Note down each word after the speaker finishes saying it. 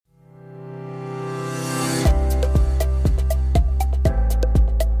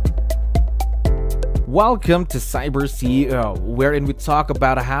Welcome to Cyber CEO, wherein we talk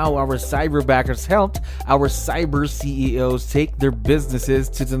about how our cyberbackers helped our cyber CEOs take their businesses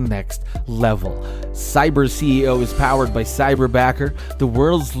to the next level. Cyber CEO is powered by Cyberbacker, the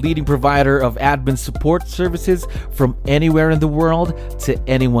world's leading provider of admin support services from anywhere in the world to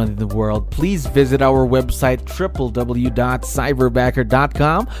anyone in the world. Please visit our website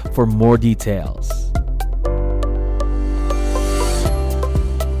www.cyberbacker.com for more details.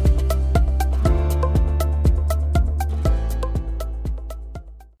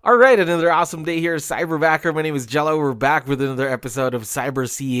 All right, another awesome day here, Cyberbacker. My name is Jello. We're back with another episode of Cyber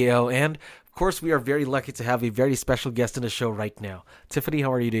CEO, and of course, we are very lucky to have a very special guest in the show right now. Tiffany,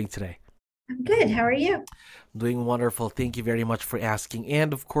 how are you doing today? I'm good. How are you? Doing wonderful. Thank you very much for asking,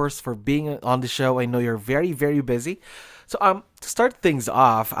 and of course, for being on the show. I know you're very, very busy. So, to start things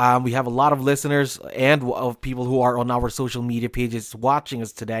off, we have a lot of listeners and of people who are on our social media pages watching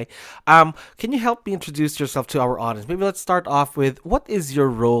us today. Can you help me introduce yourself to our audience? Maybe let's start off with what is your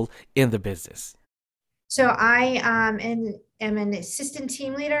role in the business? So I am an assistant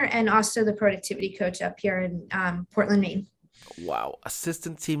team leader and also the productivity coach up here in Portland, Maine. Wow,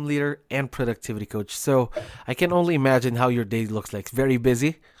 assistant team leader and productivity coach. So I can only imagine how your day looks like. Very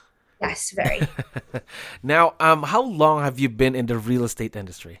busy. Yes, very. Now, how long have you been in the real estate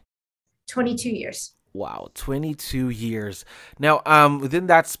industry? 22 years. Wow, 22 years. Now, within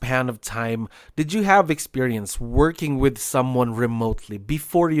that span of time, did you have experience working with someone remotely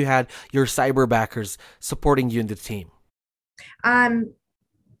before you had your cyberbackers supporting you in the team?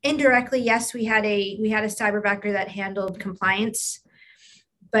 Indirectly, yes, we had a cyberbacker that handled compliance,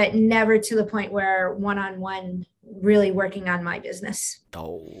 but never to the point where one-on-one really working on my business.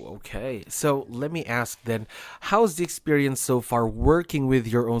 Oh, okay. So let me ask then, how's the experience so far working with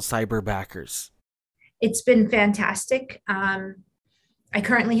your own cyberbackers? It's been fantastic. I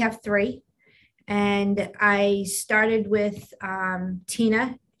currently have three, and I started with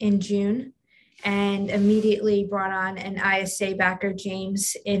Tina in June and immediately brought on an ISA backer,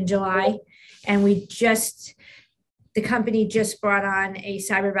 James, in July. And the company just brought on a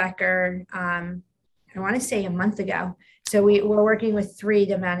cyberbacker, I want to say a month ago. So we're working with three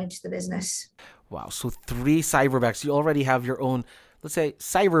to manage the business. Wow, so three cyberbacks. You already have your own, let's say,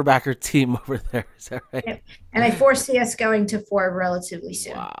 cyberbacker team over there. Is that right? Yep. And I foresee us going to four relatively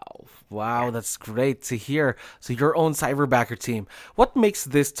soon. Wow. Wow, that's great to hear. So your own cyberbacker team. What makes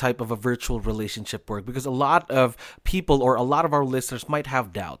this type of a virtual relationship work? Because a lot of people or a lot of our listeners might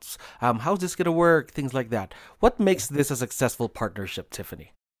have doubts. How's this going to work? Things like that. What makes this a successful partnership,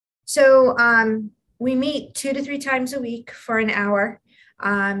 Tiffany? So we meet 2 to 3 times a week for an hour.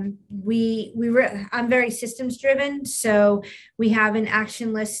 I'm very systems driven, so we have an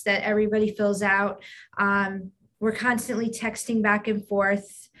action list that everybody fills out. We're constantly texting back and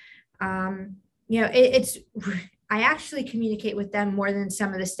forth. It's I actually communicate with them more than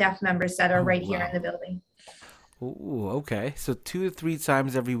some of the staff members that are Oh, right here in wow. the building. Ooh, okay. So 2 to 3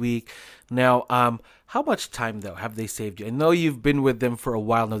 times every week. Now, how much time though have they saved you? I know you've been with them for a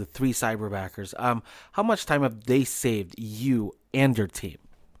while now, the three cyberbackers. How much time have they saved you and your team?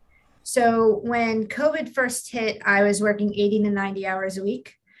 So when COVID first hit, I was working 80 to 90 hours a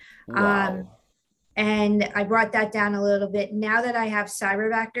week. Um, Wow. and I brought that down a little bit. Now that I have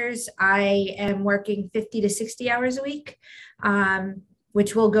cyberbackers, I am working 50 to 60 hours a week,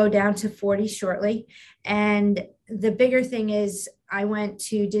 which will go down to 40 shortly. And the bigger thing is, I went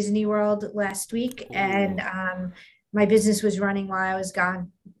to Disney World last week, and Ooh. my business was running while I was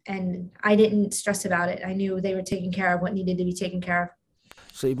gone, and I didn't stress about it. I knew they were taking care of what needed to be taken care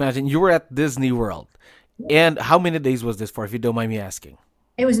So imagine you were at Disney World. of. And how many days was this for, if you don't mind me asking?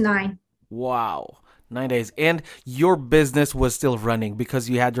 It was 9. Wow. 9 days. And your business was still running because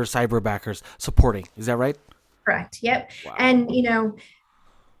you had your cyberbackers supporting. Is that right? Correct. Yep. Wow. And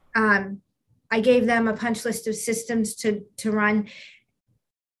um, I gave them a punch list of systems to run.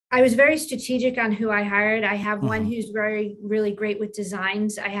 I was very strategic on who I hired. I have one Hmm. who's very, really great with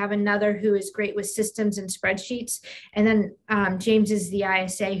designs. I have another who is great with systems and spreadsheets. And then James is the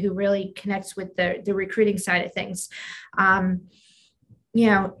ISA who really connects with the recruiting side of things. Um,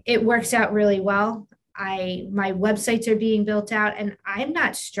 it works out really well. My websites are being built out and I'm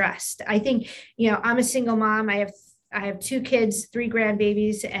not stressed. I think, I'm a single mom. I have 2 kids, 3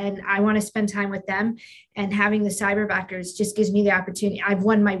 grandbabies, and I want to spend time with them. And having the cyberbackers just gives me the opportunity. I've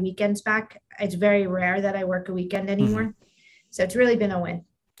won my weekends back. It's very rare that I work a weekend Hmm. anymore. So it's really been a win.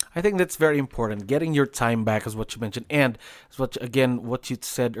 I think that's very important. Getting your time back is what you mentioned, and is what again what you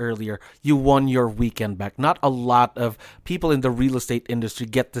said earlier. You won your weekend back. Not a lot of people in the real estate industry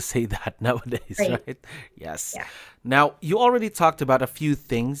get to say that nowadays, Right. right? Yes. Yeah. Now you already talked about a few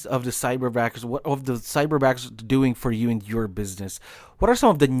things of the cyberbackers. What of the cyberbackers doing for you in your business? What are some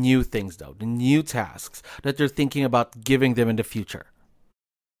of the new things, though, the new tasks that you're thinking about giving them in the future?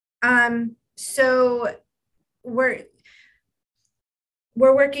 So we're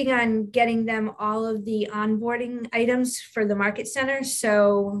we're working on getting them all of the onboarding items for the market center.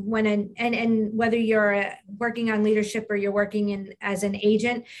 So and whether you're working on leadership or you're working in as an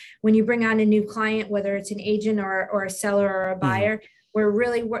agent, when you bring on a new client, whether it's an agent or a seller or a Hmm. buyer,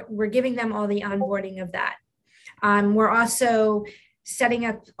 we're giving them all the onboarding of that. We're also setting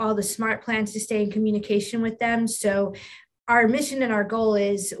up all the smart plans to stay in communication with them. So our mission and our goal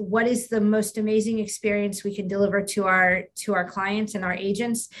is what is the most amazing experience we can deliver to our clients and our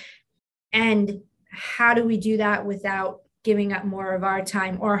agents, and how do we do that without giving up more of our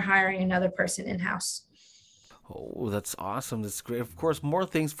time or hiring another person in house. Oh, that's awesome. That's great. Of course, more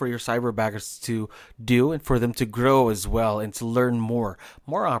things for your cyberbackers to do and for them to grow as well and to learn more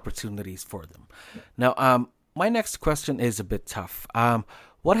opportunities for them. Now, my next question is a bit tough.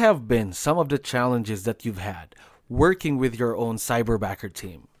 What have been some of the challenges that you've had working with your own cyberbacker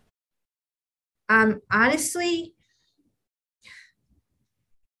team? Honestly,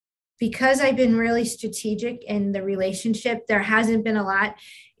 because I've been really strategic in the relationship, there hasn't been a lot.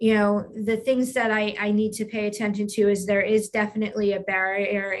 The things that I need to pay attention to is there is definitely a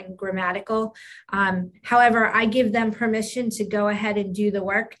barrier in grammatical. However, I give them permission to go ahead and do the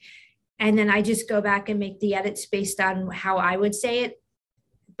work. And then I just go back and make the edits based on how I would say it.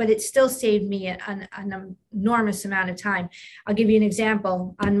 But it still saved me an enormous amount of time. I'll give you an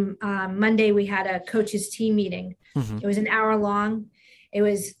example. On Monday, we had a coaches team meeting. Hmm. It was an hour long. It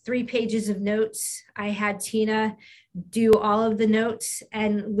was 3 pages of notes. I had Tina do all of the notes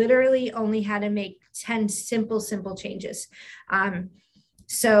and literally only had to make 10 simple changes.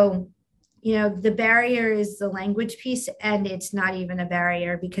 So, the barrier is the language piece, and it's not even a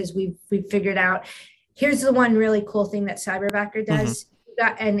barrier because we've figured out. Here's the one really cool thing that Cyberbacker Hmm. does,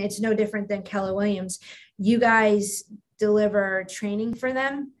 and it's no different than Keller Williams. You guys deliver training for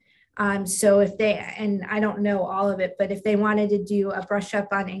them. So if they, and I don't know all of it, but if they wanted to do a brush up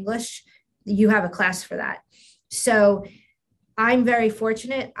on English, you have a class for that. So I'm very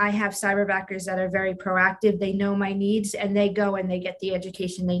fortunate. I have cyberbackers that are very proactive. They know my needs and they go and they get the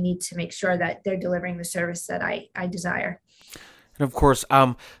education they need to make sure that they're delivering the service that I desire. And of course,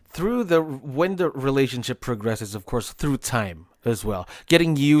 through the when the relationship progresses, of course, through time as well,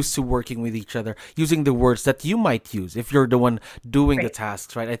 getting used to working with each other, using the words that you might use if you're the one doing the Right.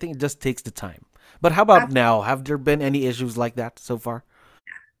 tasks, right? I think it just takes the time. But how about now? Have there been any issues like that so far?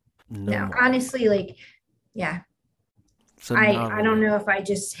 No No, more. honestly, like, yeah, So I not don't really. know if I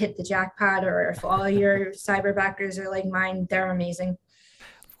just hit the jackpot or if all your cyberbackers are like mine. They're amazing.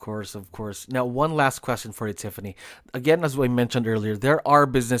 Of course, of course. Now, one last question for you, Tiffany. Again, as I mentioned earlier, there are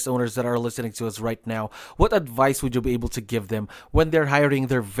business owners that are listening to us right now. What advice would you be able to give them when they're hiring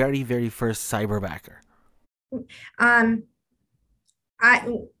their very, very first cyberbacker? Um, I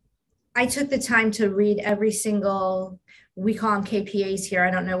I took the time to read every single, we call them KPAs here.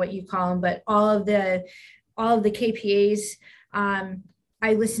 I don't know what you call them, but all of the KPAs. Um,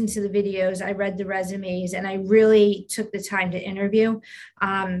 I listened to the videos, I read the resumes, and I really took the time to interview.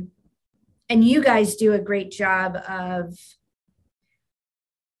 Um, and you guys do a great job of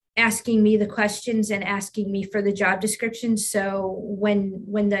asking me the questions and asking me for the job description. So when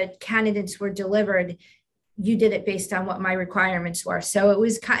the candidates were delivered, you did it based on what my requirements were. So it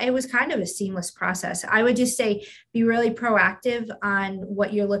was kind of a seamless process. I would just say be really proactive on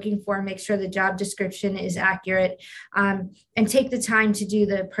what you're looking for. Make sure the job description is accurate, and take the time to do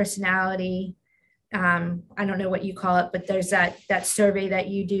the personality. I don't know what you call it, but there's that survey that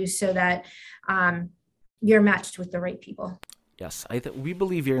you do so that um, you're matched with the right people. Yes, we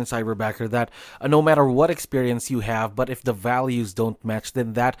believe here in Cyberbacker that no matter what experience you have, but if the values don't match,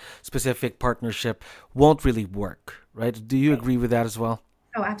 then that specific partnership won't really work, right? Do you Right. agree with that as well?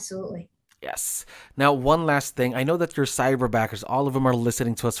 Oh, absolutely. Yes. Now, one last thing. I know that your cyberbackers, all of them are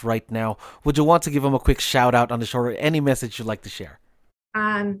listening to us right now. Would you want to give them a quick shout out on the show or any message you'd like to share?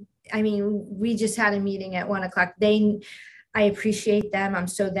 I mean, we just had a meeting at 1 o'clock. I appreciate them. I'm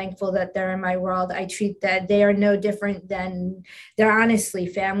so thankful that they're in my world. I treat that they are no different than, they're honestly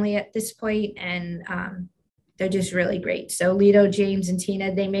family at this point, and they're just really great. So Lido, James, and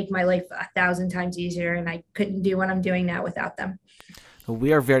Tina, they make my life 1,000 times easier, and I couldn't do what I'm doing now without them.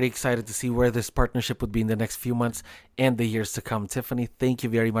 We are very excited to see where this partnership would be in the next few months and the years to come. Tiffany, thank you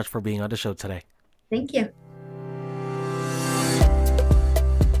very much for being on the show today. Thank you.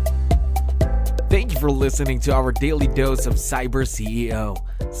 Thank you for listening to our daily dose of Cyber CEO.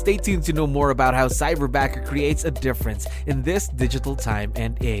 Stay tuned to know more about how Cyberbacker creates a difference in this digital time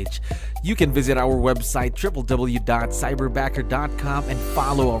and age. You can visit our website www.cyberbacker.com and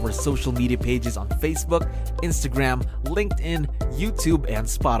follow our social media pages on Facebook, Instagram, LinkedIn, YouTube, and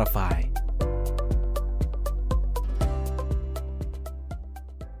Spotify.